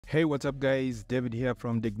Hey, what's up guys? David here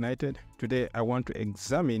from Dignited. Today I want to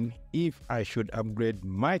examine if I should upgrade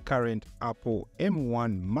my current Apple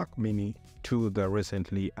M1 Mac Mini to the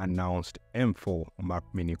recently announced M4 Mac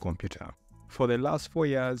Mini computer. For the last 4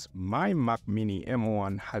 years, my Mac Mini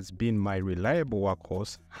M1 has been my reliable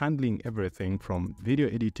workhorse, handling everything from video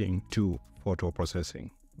editing to photo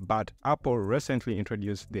processing. But Apple recently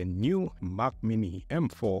introduced the new Mac Mini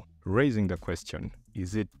M4, raising the question,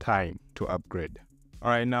 is it time to upgrade?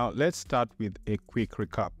 Alright, now let's start with a quick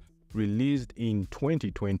recap. Released in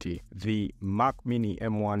 2020, the Mac Mini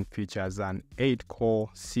M1 features an 8-core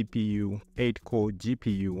CPU, 8-core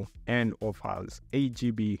GPU, and offers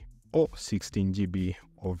 8GB or 16GB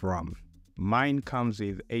of RAM. Mine comes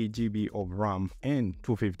with 8GB of RAM and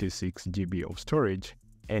 256GB of storage,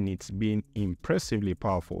 and it's been impressively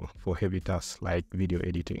powerful for heavy tasks like video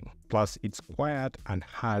editing. Plus, it's quiet and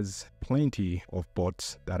has plenty of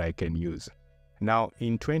ports that I can use. Now,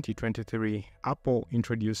 in 2023, Apple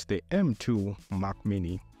introduced the M2 Mac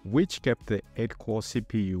Mini, which kept the 8-core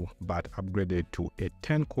CPU but upgraded to a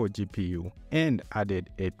 10-core GPU and added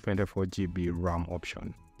a 24GB RAM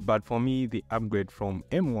option. But for me, the upgrade from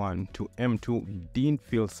M1 to M2 didn't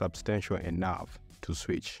feel substantial enough to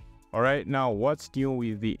switch. Alright, now what's new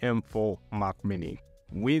with the M4 Mac Mini?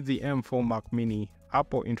 With the M4 Mac Mini,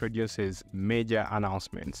 Apple introduces major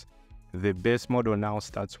announcements. The base model now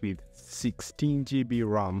starts with 16GB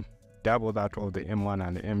RAM, double that of the M1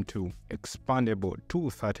 and the M2, expandable to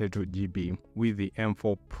 32GB with the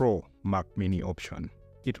M4 Pro Mac Mini option.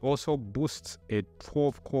 It also boosts a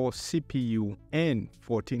 12-core CPU and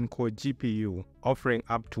 14-core GPU, offering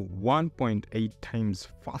up to 1.8 times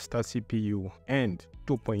faster CPU and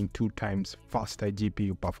 2.2 times faster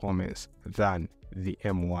GPU performance than the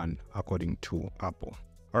M1, according to Apple.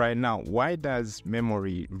 Alright, now why does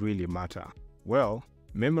memory really matter? Well,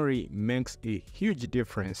 memory makes a huge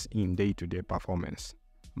difference in day-to-day performance.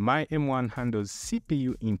 My M1 handles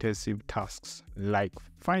CPU-intensive tasks like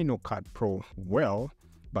Final Cut Pro well,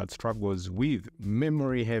 but struggles with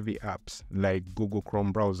memory-heavy apps like Google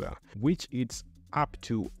Chrome browser, which eats up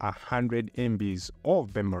to 100 MBs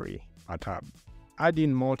of memory per tab.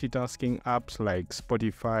 Adding multitasking apps like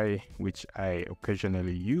Spotify, which I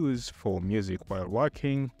occasionally use for music while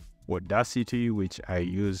working, Audacity, which I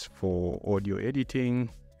use for audio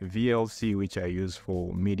editing, VLC, which I use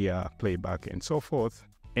for media playback and so forth,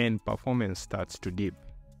 and performance starts to dip.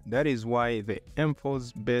 That is why the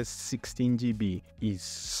M4's base 16GB is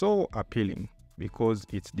so appealing, because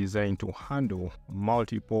it's designed to handle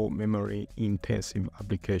multiple memory-intensive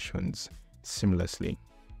applications seamlessly.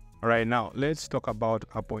 Alright, now let's talk about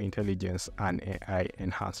Apple Intelligence and AI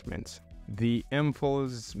enhancements. The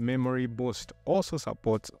M4's memory boost also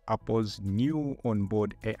supports Apple's new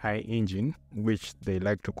onboard AI engine, which they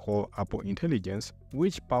like to call Apple Intelligence,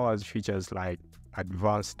 which powers features like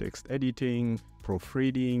advanced text editing,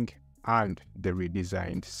 proofreading, and the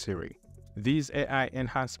redesigned Siri. These AI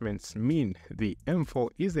enhancements mean the M4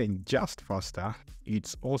 isn't just faster,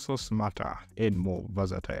 it's also smarter and more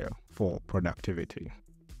versatile for productivity.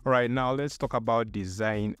 Alright, now let's talk about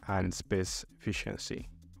design and space efficiency.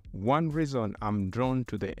 One reason I'm drawn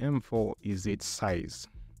to the M4 is its size.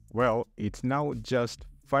 Well, it's now just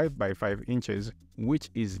 5 by 5 inches, which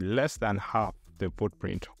is less than half the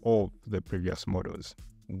footprint of the previous models.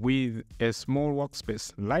 With a small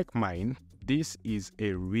workspace like mine, this is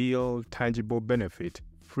a real tangible benefit,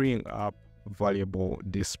 freeing up valuable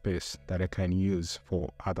disk space that I can use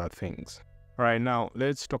for other things. Alright, now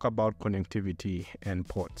let's talk about connectivity and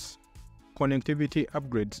ports. Connectivity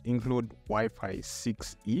upgrades include Wi-Fi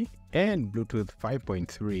 6E and Bluetooth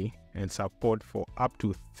 5.3 and support for up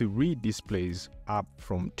to 3 displays up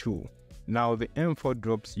from 2. Now the M4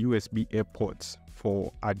 drops USB-A ports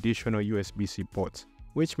for additional USB-C ports,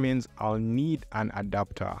 which means I'll need an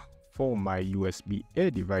adapter for my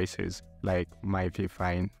USB-A devices like my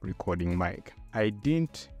Fifine recording mic. I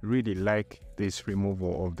didn't really like this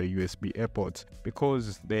removal of the USB-A ports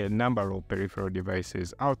because there are a number of peripheral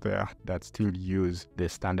devices out there that still use the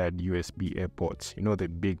standard USB-A ports, you know, the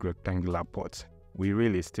big rectangular ports. We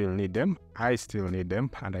really still need them. I still need them,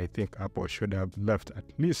 and I think Apple should have left at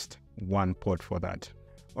least one port for that.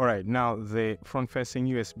 Alright, now the front-facing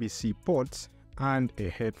USB-C ports and a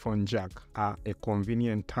headphone jack are a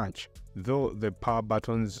convenient touch, though the power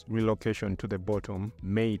button's relocation to the bottom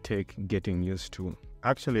may take getting used to.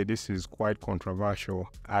 Actually, this is quite controversial,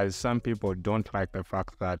 as some people don't like the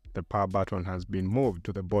fact that the power button has been moved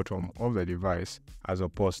to the bottom of the device as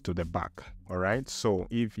opposed to the back. Alright, so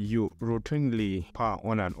if you routinely power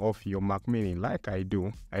on and off your Mac Mini like I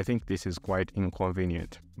do, I think this is quite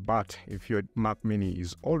inconvenient. But if your Mac Mini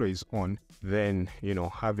is always on, then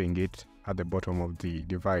having it at the bottom of the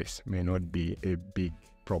device may not be a big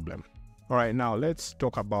problem. Alright, now let's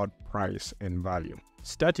talk about price and value.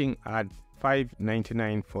 Starting at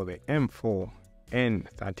 $599 for the M4 and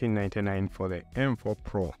 $1399 for the M4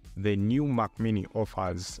 Pro, the new Mac Mini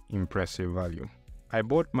offers impressive value. I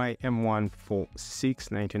bought my M1 for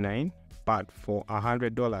 $699, but for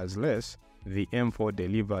 $100 less, the M4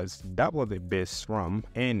 delivers double the base RAM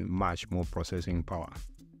and much more processing power.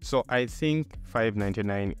 So I think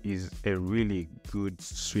 $599 is a really good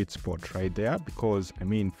sweet spot right there, because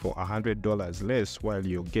for $100 less while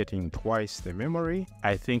you're getting twice the memory,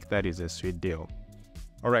 I think that is a sweet deal.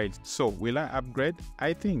 Alright, so will I upgrade?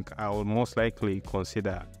 I think I will most likely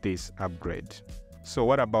consider this upgrade. So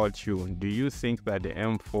what about you? Do you think that the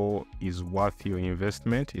M4 is worth your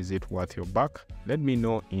investment? Is it worth your buck? Let me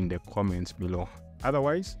know in the comments below.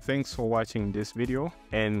 Otherwise, thanks for watching this video,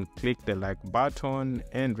 and click the like button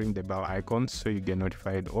and ring the bell icon so you get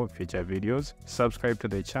notified of future videos. Subscribe to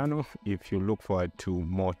the channel if you look forward to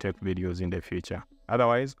more tech videos in the future.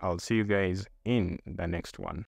 Otherwise, I'll see you guys in the next one.